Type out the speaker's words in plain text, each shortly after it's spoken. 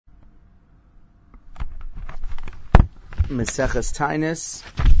Meseches Taanis,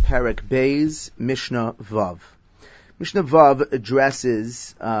 Perek Beis, Mishnah Vav. Mishnah Vav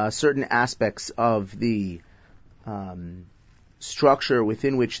addresses certain aspects of the structure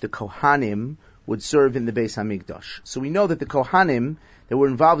within which the Kohanim would serve in the Beis Hamikdash. So we know that the Kohanim that were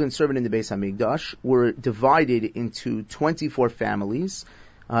involved in serving in the Beis Hamikdash were divided into 24 families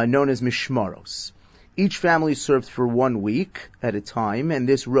known as Mishmaros. Each family served for 1 week at a time, and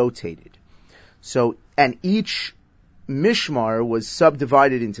this rotated. So, and each Mishmar was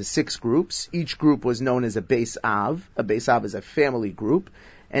subdivided into 6 groups. Each group was known as a Beis Av. A Beis Av is a family group.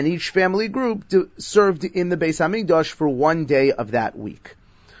 And each family group served in the Beis Hamikdash for 1 day of that week.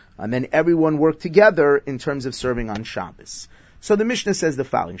 And then everyone worked together in terms of serving on Shabbos. So the Mishnah says the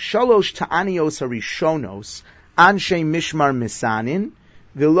following: Shalosh ta'anios harishonos anshe mishmar misanin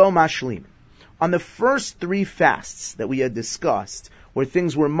v'lo mashlim. On the first 3 fasts that we had discussed, where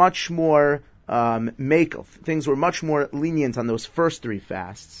things were much more things were much more lenient on those first 3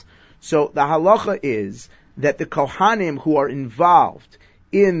 fasts. So the halacha is that the Kohanim who are involved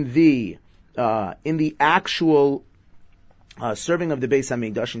in the actual serving of the Beis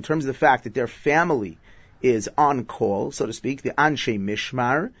Hamikdash, in terms of the fact that their family is on call, so to speak, the Anshe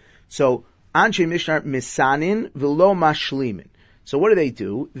Mishmar. So Anshe Mishmar misanin v'lo mashlimin. So what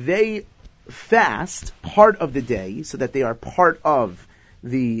do? They fast part of the day so that they are part of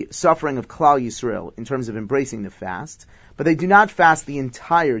the suffering of Klal Yisrael in terms of embracing the fast, but they do not fast the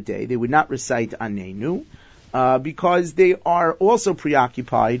entire day. They would not recite Anenu, because they are also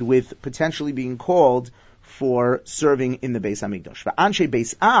preoccupied with potentially being called for serving in the Beis Hamikdash. Anshe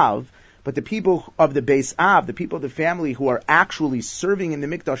Beis Av, but the people of the Beis Av, the people of the family who are actually serving in the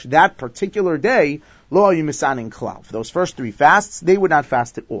Mikdash that particular day, lo hayu misanin klal. For those first 3 fasts, they would not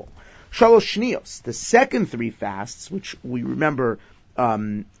fast at all. Shalosh Shnios, the second 3 fasts, which we remember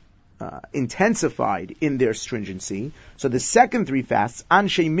intensified in their stringency. So the second 3 fasts,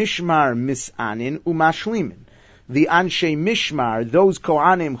 Anshe Mishmar Misanin Umashlimin. The Anshe Mishmar, those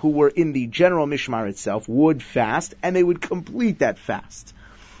Kohanim who were in the general Mishmar itself, would fast, and they would complete that fast,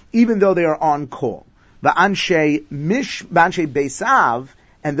 even though they are on call. The Anshe Beis Av,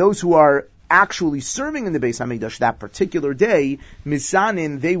 and those who are actually serving in the Beis Hamikdash that particular day,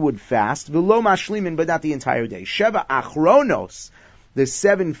 Misanin, they would fast, V'lo Mashlimin, but not the entire day. Sheva Achronos, the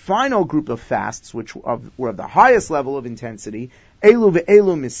 7 final group of fasts, which were of the highest level of intensity, Elu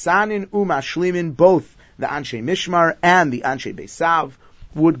ve'elu misanin umashlimin, both the Anshe Mishmar and the Anshe Beis Av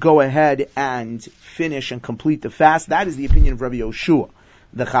would go ahead and finish and complete the fast. That is the opinion of Rabbi Yoshua.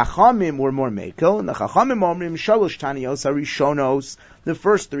 The Chachamim were more mekel, and the Chachamim omrim shalosh tanios harishonos, the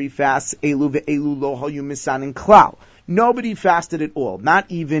first 3 fasts, Elu ve'elu lo hayu misanin klal. Nobody fasted at all, not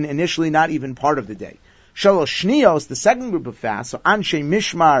even initially, not even part of the day. Shalosh Shnios, the second group of fasts, so Anshe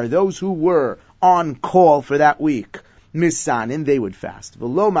Mishmar, those who were on call for that week, Misanin, they would fast.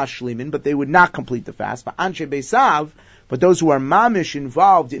 V'lo mashlimin, but they would not complete the fast. But Anshe Beis Av, but those who are mamish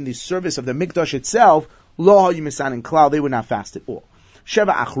involved in the service of the Mikdash itself, lo hayu misanin klal, they would not fast at all.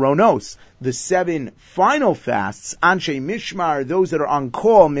 Sheva Achronos, the 7 final fasts, Anshe Mishmar, those that are on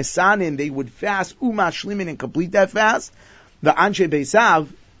call, Misanin, they would fast, umashlimin, and complete that fast. The Anshe Beis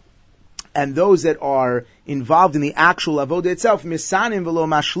Av, and those that are involved in the actual avodah itself, misanim v'lo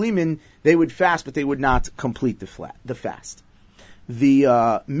mashlimin, they would fast, but they would not complete the fast.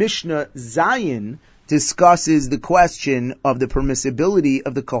 The Mishnah Zayin discusses the question of the permissibility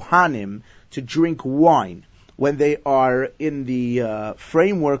of the Kohanim to drink wine when they are in the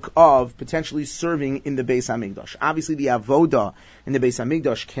framework of potentially serving in the Beis Hamikdash. Obviously, the avodah in the Beis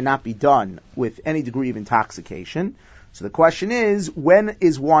Hamikdash cannot be done with any degree of intoxication. So the question is, when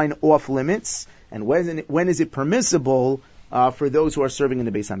is wine off limits, and when is it permissible for those who are serving in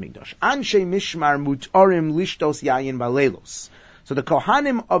the Beis Hamikdash? Anshe Mishmar mutarim lishtos yayin balelos. So the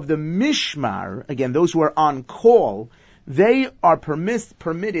Kohanim of the Mishmar, again, those who are on call, they are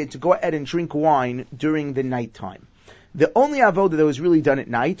permitted to go ahead and drink wine during the nighttime. The only avodah that was really done at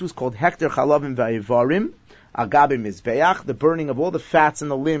night was called Hekter Chalavim Vayivarim, Agabim Mizbeach, the burning of all the fats and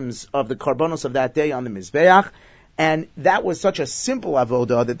the limbs of the karbonos of that day on the Mizbeach. And that was such a simple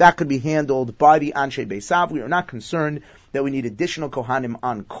avodah that could be handled by the Anshe Beis Av. We are not concerned that we need additional Kohanim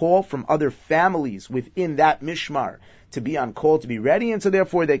on call from other families within that Mishmar to be on call, to be ready, and so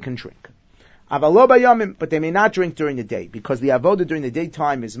therefore they can drink. Avalo bayamim, but they may not drink during the day, because the avodah during the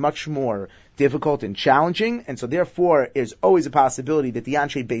daytime is much more difficult and challenging, and so therefore there's always a possibility that the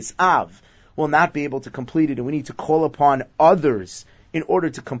Anshe Beis Av will not be able to complete it, and we need to call upon others in order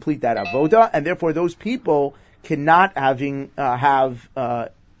to complete that avodah, and therefore those people cannot have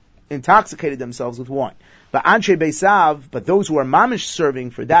intoxicated themselves with wine. But anshe beisav, but those who are mamish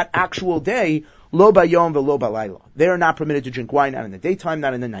serving for that actual day, lo bayom velo balayla. They are not permitted to drink wine, not in the daytime,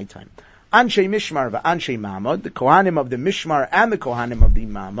 not in the nighttime. Anshe mishmar v'anshe mamad, the kohanim of the mishmar and the kohanim of the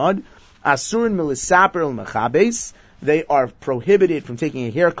mamad, asurin milisaper el-mechabes, they are prohibited from taking a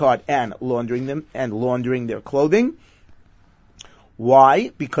haircut and laundering their clothing.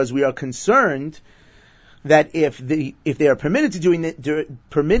 Why? Because we are concerned that if they are permitted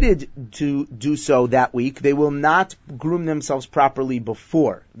to do so that week, they will not groom themselves properly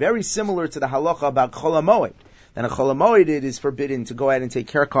before. Very similar to the halacha about chol hamoed. Then a chol hamoed, it is forbidden to go ahead and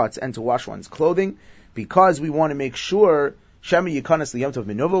take haircuts and to wash one's clothing, because we want to make sure Shema Yikanas Yom Tov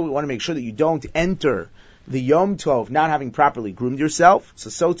Minova. We want to make sure that you don't enter the Yom Tov not having properly groomed yourself.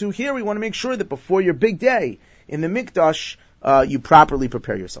 So too here we want to make sure that before your big day in the Mikdash, you properly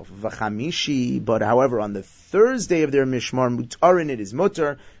prepare yourself. V'chamishi, but however, on the Thursday of their Mishmar, mutarin, it is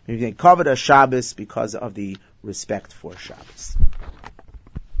mutar, maybe they covered a Shabbos because of the respect for Shabbos.